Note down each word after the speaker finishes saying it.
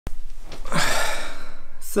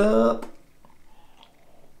Sup?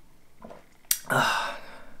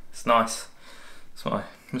 It's nice. It's my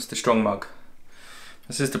Mr. Strong mug.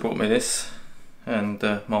 My sister brought me this, and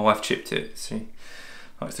my wife chipped it. See,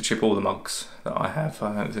 I like to chip all the mugs that I have.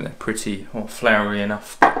 I don't think they're pretty or flowery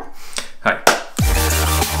enough. But, hey.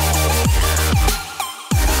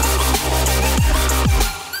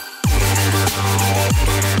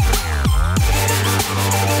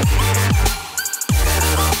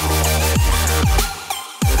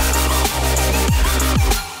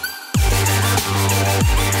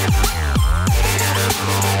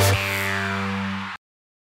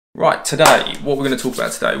 Right, today, what we're going to talk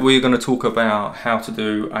about today, we're going to talk about how to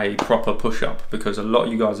do a proper push-up, because a lot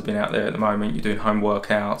of you guys have been out there at the moment, you're doing home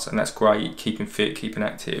workouts, and that's great, keeping fit, keeping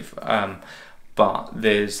active, but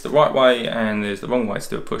there's the right way and there's the wrong way to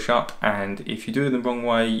do a push-up, and if you do it the wrong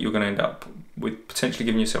way, you're going to end up with potentially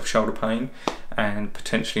giving yourself shoulder pain and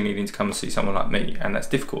potentially needing to come and see someone like me, and that's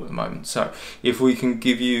difficult at the moment. So if I can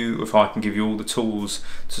give you all the tools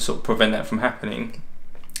to sort of prevent that from happening,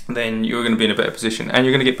 then you're going to be in a better position, and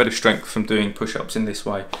you're going to get better strength from doing push-ups in this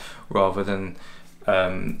way rather than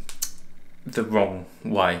the wrong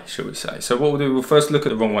way, shall we say. So what we'll do, we'll first look at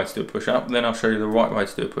the wrong way to do a push-up, then I'll show you the right way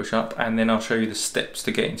to do a push-up, and then I'll show you the steps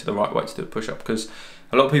to get into the right way to do a push-up, because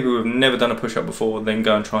a lot of people who have never done a push-up before then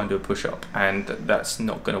go and try and do a push-up, and that's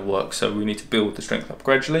not going to work. So we need to build the strength up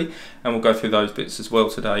gradually, and we'll go through those bits as well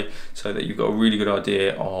today so that you've got a really good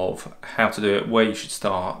idea of how to do it, where you should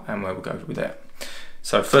start, and where we'll go with that.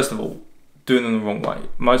 So first of all, doing them the wrong way.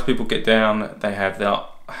 Most people get down, they have their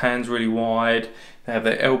hands really wide, they have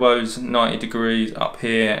their elbows 90 degrees up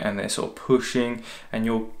here, and they're sort of pushing, and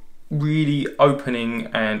you're really opening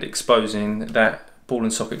and exposing that ball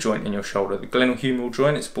and socket joint in your shoulder. The glenohumeral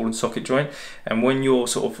joint, it's a ball and socket joint, and when you're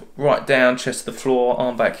sort of right down, chest to the floor,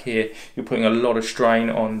 arm back here, you're putting a lot of strain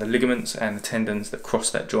on the ligaments and the tendons that cross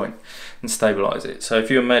that joint and stabilize it. So if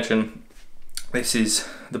you imagine this is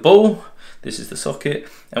the ball, this is the socket,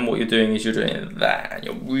 and what you're doing is you're doing that, and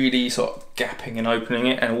you're really sort of gapping and opening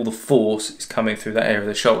it, and all the force is coming through that area of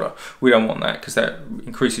the shoulder. We don't want that, because that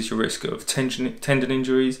increases your risk of tendon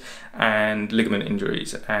injuries and ligament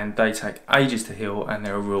injuries, and they take ages to heal, and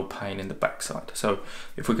they're a real pain in the backside. So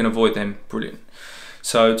if we can avoid them, brilliant.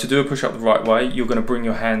 So to do a push-up the right way, you're going to bring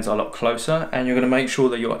your hands a lot closer, and you're going to make sure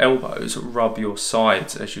that your elbows rub your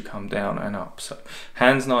sides as you come down and up. So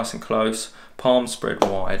hands nice and close, palms spread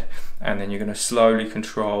wide, and then you're going to slowly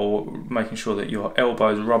control, making sure that your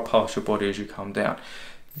elbows rub past your body as you come down.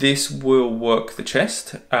 This will work the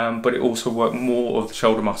chest, but it also works more of the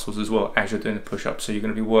shoulder muscles as well as you're doing the push-up. So you're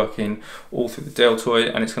going to be working all through the deltoid,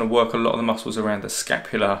 and it's going to work a lot of the muscles around the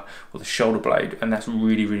scapula or the shoulder blade, and that's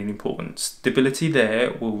really, really important. Stability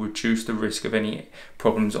there will reduce the risk of any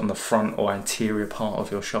problems on the front or anterior part of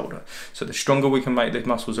your shoulder. So the stronger we can make the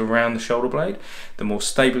muscles around the shoulder blade, the more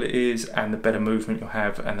stable it is, and the better movement you'll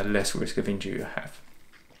have, and the less risk of injury you have.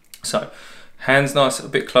 So hands nice, a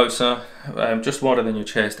bit closer, just wider than your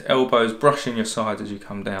chest, elbows brushing your sides as you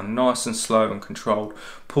come down, nice and slow and controlled.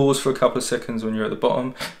 Pause for a couple of seconds when you're at the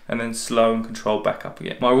bottom, and then slow and controlled back up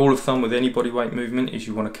again. My rule of thumb with any body weight movement is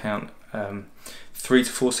you want to count 3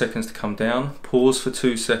 to 4 seconds to come down, pause for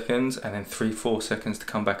 2 seconds, and then 3-4 seconds to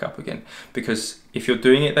come back up again. Because if you're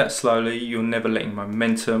doing it that slowly, you're never letting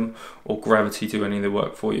momentum or gravity do any of the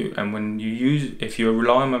work for you. And when if you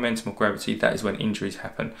rely on momentum or gravity, that is when injuries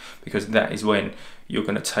happen, because that is when you're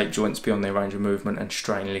going to take joints beyond their range of movement and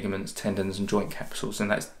strain ligaments, tendons, and joint capsules,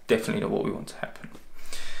 and that's definitely not what we want to happen.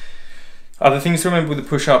 Other things to remember with the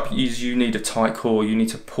push-up is you need a tight core. You need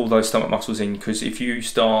to pull those stomach muscles in, because if you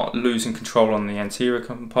start losing control on the anterior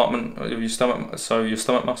compartment of your stomach, so your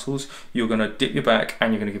stomach muscles, you're going to dip your back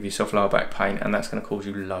and you're going to give yourself lower back pain, and that's going to cause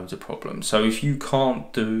you loads of problems. So if you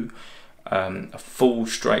can't do a full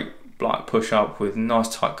straight like push-up with nice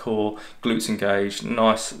tight core, glutes engaged,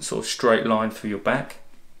 nice sort of straight line through your back,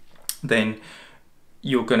 then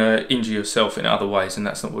you're going to injure yourself in other ways, and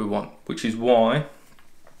that's not what we want, which is why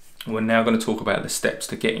we're now going to talk about the steps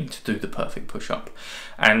to getting to do the perfect push-up.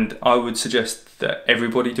 And I would suggest that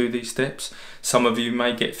everybody do these steps. Some of you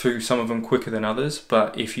may get through some of them quicker than others,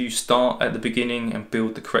 but if you start at the beginning and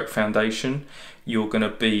build the correct foundation, you're going to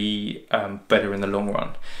be better in the long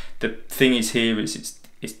run. The thing is here is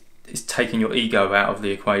it's taking your ego out of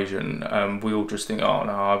the equation. We all just think, oh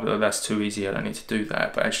no, that's too easy, I don't need to do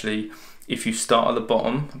that. But actually, if you start at the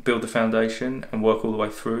bottom, build the foundation, and work all the way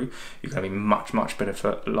through, you're going to be much, much better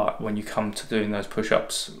for like when you come to doing those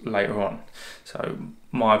push-ups later on. So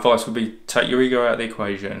my advice would be take your ego out of the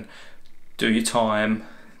equation, do your time,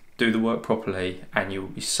 do the work properly, and you will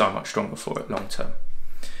be so much stronger for it long term.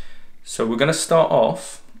 So we're going to start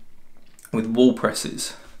off with wall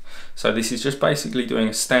presses. So this is just basically doing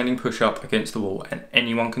a standing push-up against the wall, and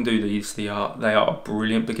anyone can do these. They are a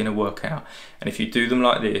brilliant beginner workout, and if you do them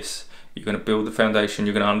like this, you're going to build the foundation,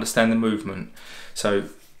 you're going to understand the movement,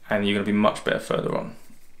 and you're going to be much better further on.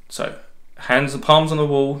 So hands and palms on the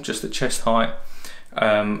wall, just at chest height,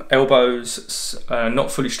 elbows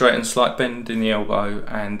not fully straight and slight bend in the elbow,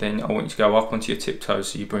 and then I want you to go up onto your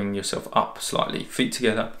tiptoes, so you bring yourself up slightly, feet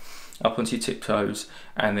together, up onto your tiptoes,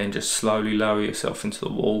 and then just slowly lower yourself into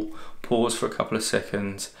the wall, pause for a couple of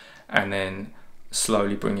seconds, and then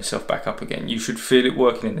slowly bring yourself back up again. You should feel it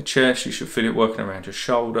working in the chest, you should feel it working around your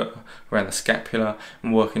shoulder, around the scapula,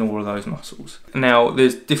 and working all of those muscles. Now,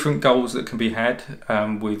 there's different goals that can be had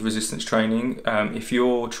with resistance training. If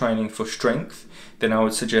you're training for strength, then I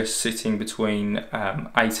would suggest sitting between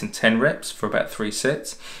 8 and 10 reps for about 3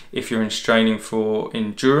 sets. If you're training for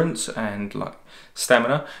endurance and like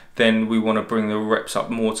stamina, then we want to bring the reps up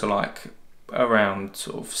more to like around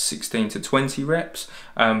sort of 16 to 20 reps,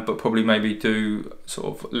 but probably maybe do sort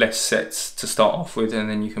of less sets to start off with, and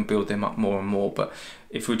then you can build them up more and more. But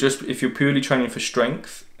if you're purely training for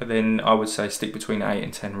strength, then I would say stick between 8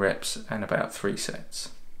 and 10 reps and about 3 sets.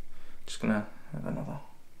 Just gonna have another.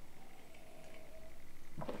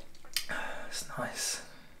 It's nice.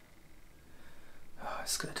 Oh,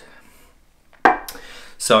 it's good.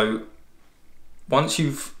 So once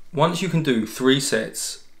you can do 3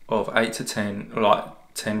 sets of 8 to 10, like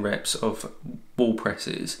 10 reps of wall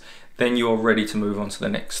presses, then you're ready to move on to the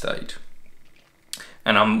next stage.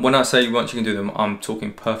 And when I say once you can do them, I'm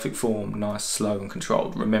talking perfect form, nice, slow and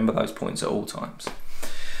controlled. Remember those points at all times.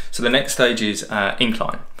 So the next stage is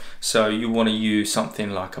incline. So you want to use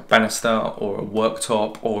something like a banister or a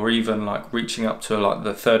worktop, or even like reaching up to like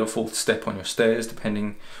the 3rd or 4th step on your stairs,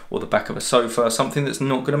 depending, or the back of a sofa, something that's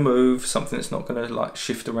not going to move, something that's not going to like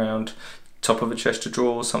shift around, top of a chest of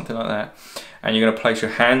drawers, something like that. And you're going to place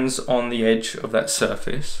your hands on the edge of that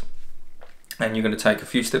surface, and you're going to take a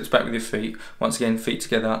few steps back with your feet, once again feet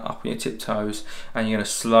together, up on your tiptoes, and you're going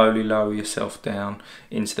to slowly lower yourself down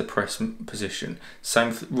into the press position.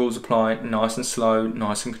 Same rules apply, nice and slow,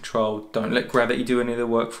 nice and controlled. Don't let gravity do any of the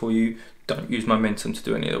work for you, don't use momentum to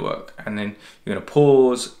do any of the work. And then you're going to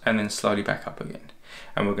pause and then slowly back up again,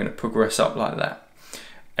 and we're going to progress up like that.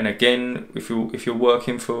 And again, if you're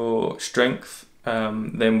working for strength,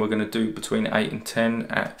 then we're going to do between 8 and 10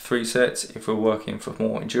 at 3 sets. If we're working for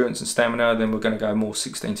more endurance and stamina, then we're going to go more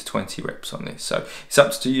 16 to 20 reps on this. So it's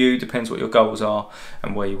up to you, depends what your goals are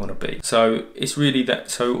and where you want to be. So it's really that.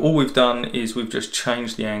 So all we've done is we've just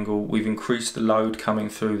changed the angle, we've increased the load coming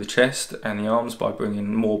through the chest and the arms by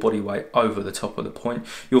bringing more body weight over the top of the point.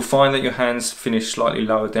 You'll find that your hands finish slightly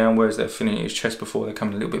lower down, whereas they're finishing your chest before, they're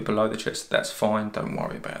coming a little bit below the chest. That's fine, don't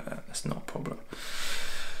worry about that, that's not a problem.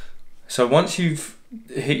 So once you've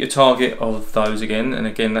hit your target of those again, and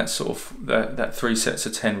again that's sort of that 3 sets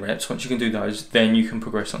of 10 reps, once you can do those, then you can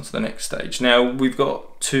progress on to the next stage. Now we've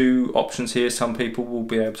got 2 options here. Some people will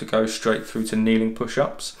be able to go straight through to kneeling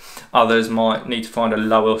push-ups. Others might need to find a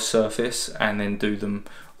lower surface and then do them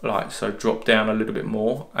like so, drop down a little bit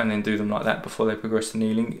more and then do them like that before they progress to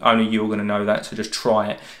kneeling. Only you're going to know that, so just try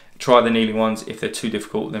it. Try the kneeling ones. If they're too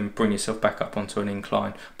difficult, then bring yourself back up onto an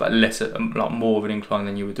incline, but like more of an incline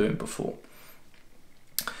than you were doing before.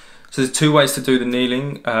 So there's 2 ways to do the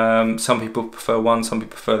kneeling. Some people prefer one, some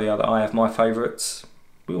people prefer the other. I have my favourites.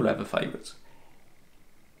 We all have the favourites.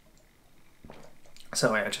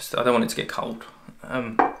 So yeah, I don't want it to get cold.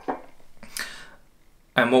 And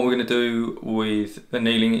what we're going to do with the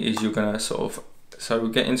kneeling is you're going to so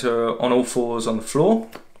get into on all fours on the floor,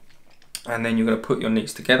 and then you're going to put your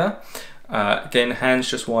knees together. Again, hands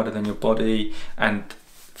just wider than your body, and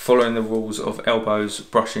following the rules of elbows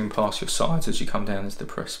brushing past your sides as you come down into the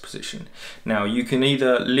press position. Now you can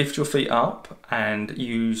either lift your feet up and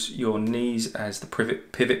use your knees as the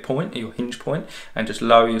pivot point, your hinge point, and just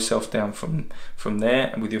lower yourself down from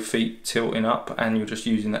there, and with your feet tilting up, and you're just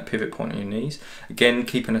using that pivot point on your knees. Again,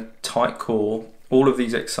 keeping a tight core. All of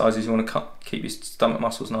these exercises you want to keep your stomach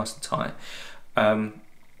muscles nice and tight.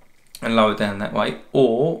 And lower down that way.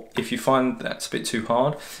 Or if you find that's a bit too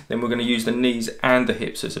hard, then we're going to use the knees and the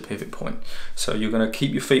hips as a pivot point. So you're going to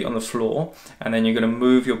keep your feet on the floor, and then you're going to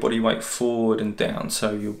move your body weight forward and down.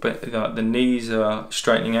 So the knees are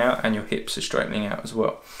straightening out and your hips are straightening out as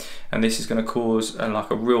well. And this is going to cause like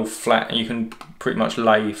a real flat, and you can pretty much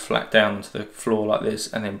lay flat down onto the floor like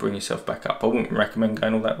this and then bring yourself back up. I wouldn't recommend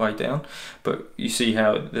going all that way down, but you see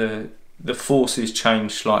how the forces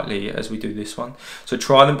change slightly as we do this one. So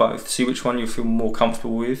try them both, see which one you feel more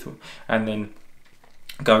comfortable with, and then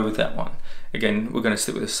go with that one. Again, we're going to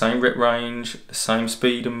stick with the same rep range, the same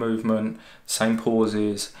speed and movement, same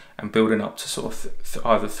pauses, and building up to sort of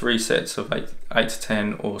either 3 sets of 8 to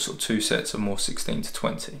 10 or sort of 2 sets of more 16 to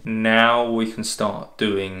 20. Now we can start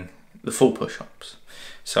doing the full push-ups.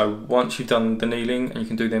 So once you've done the kneeling and you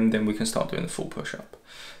can do them, then we can start doing the full push-up.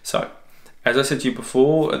 So as I said to you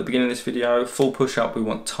before at the beginning of this video, full push-up, we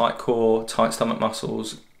want tight core, tight stomach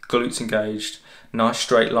muscles, glutes engaged, nice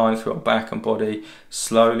straight line through our back and body,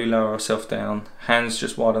 slowly lower ourselves down, hands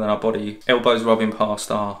just wider than our body, elbows rubbing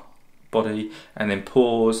past our body, and then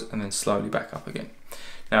pause and then slowly back up again.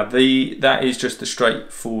 Now that is just a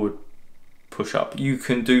straightforward push-up. You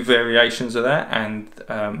can do variations of that, and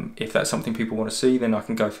if that's something people want to see, then I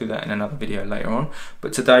can go through that in another video later on.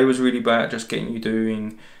 But today was really about just getting you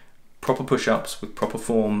doing proper push-ups with proper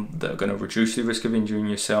form that are going to reduce the risk of injuring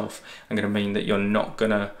yourself and going to mean that you're not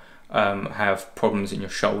going to have problems in your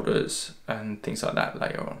shoulders and things like that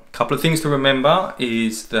later on. A couple of things to remember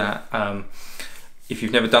is that if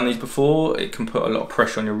you've never done these before, it can put a lot of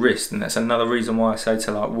pressure on your wrist, and that's another reason why I say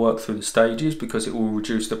to like work through the stages, because it will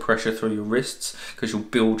reduce the pressure through your wrists, because you'll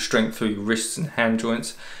build strength through your wrists and hand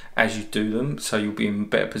joints as you do them, so you'll be in a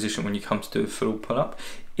better position when you come to do a full pull-up.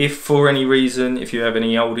 If for any reason, if you have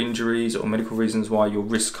any old injuries or medical reasons why your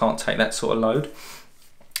wrist can't take that sort of load,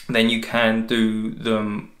 then you can do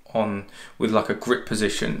them on with like a grip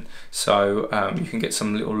position. So you can get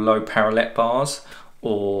some little low parallel bars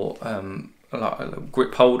or like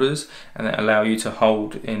grip holders, and that allow you to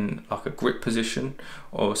hold in like a grip position.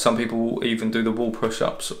 Or some people even do the wall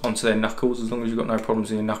push-ups onto their knuckles. As long as you've got no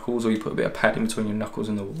problems in your knuckles, or you put a bit of padding between your knuckles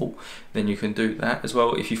and the wall, then you can do that as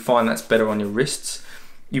well. If you find that's better on your wrists,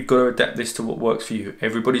 you've got to adapt this to what works for you.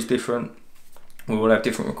 Everybody's different, we all have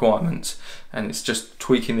different requirements, and it's just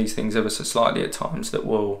tweaking these things ever so slightly at times that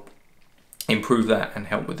will improve that and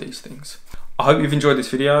help with these things. I hope you've enjoyed this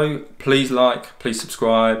video. Please like, please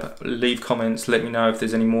subscribe, leave comments, let me know if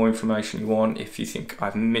there's any more information you want, if you think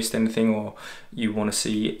I've missed anything or you want to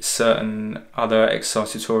see certain other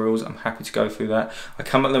exercise tutorials. I'm happy to go through that. I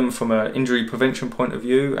come at them from an injury prevention point of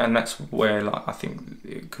view, and that's where like I think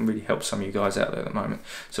it can really help some of you guys out there at the moment.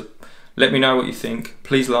 So let me know what you think.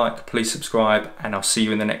 Please like, please subscribe, and I'll see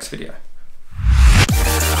you in the next video.